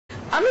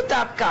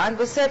Amitabh Kant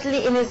was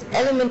certainly in his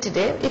element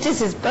today. It is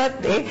his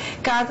birthday.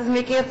 Kant is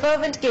making a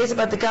fervent case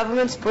about the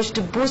government's push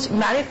to boost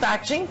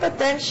manufacturing, but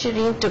then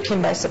Shereen took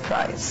him by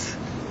surprise.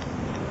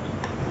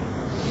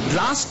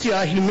 Last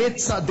year,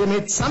 they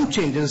made some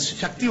changes.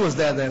 Shakti was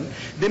there then.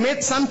 They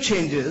made some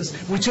changes,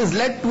 which has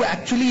led to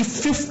actually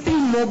 50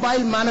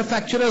 mobile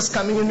manufacturers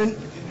coming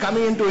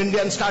into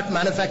India and start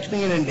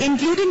manufacturing in India,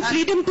 including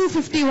Freedom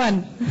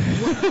 251.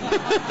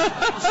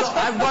 So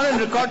I've gone on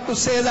record to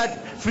say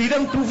that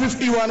Freedom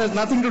 251 has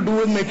nothing to do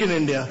with Make in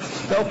India.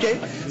 Okay,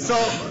 so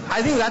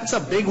I think that's a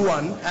big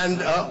one, and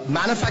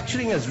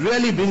manufacturing has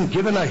really been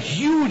given a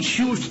huge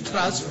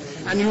thrust,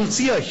 and you'll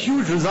see a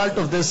huge result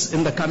of this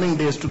in the coming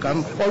days to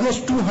come.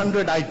 Almost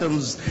 200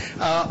 items.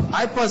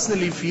 I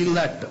personally feel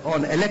that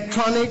on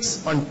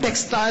electronics, on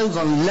textiles,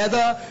 on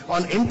leather,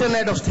 on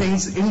Internet of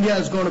Things, India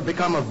is going to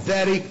become a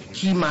very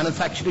key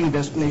manufacturing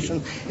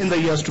destination in the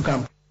years to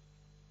come.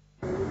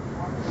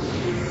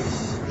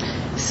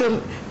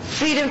 So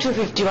Freedom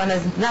 251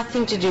 has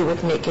nothing to do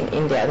with Make in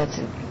India. That's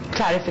a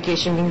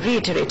clarification being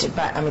reiterated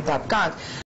by Amitabh Kant.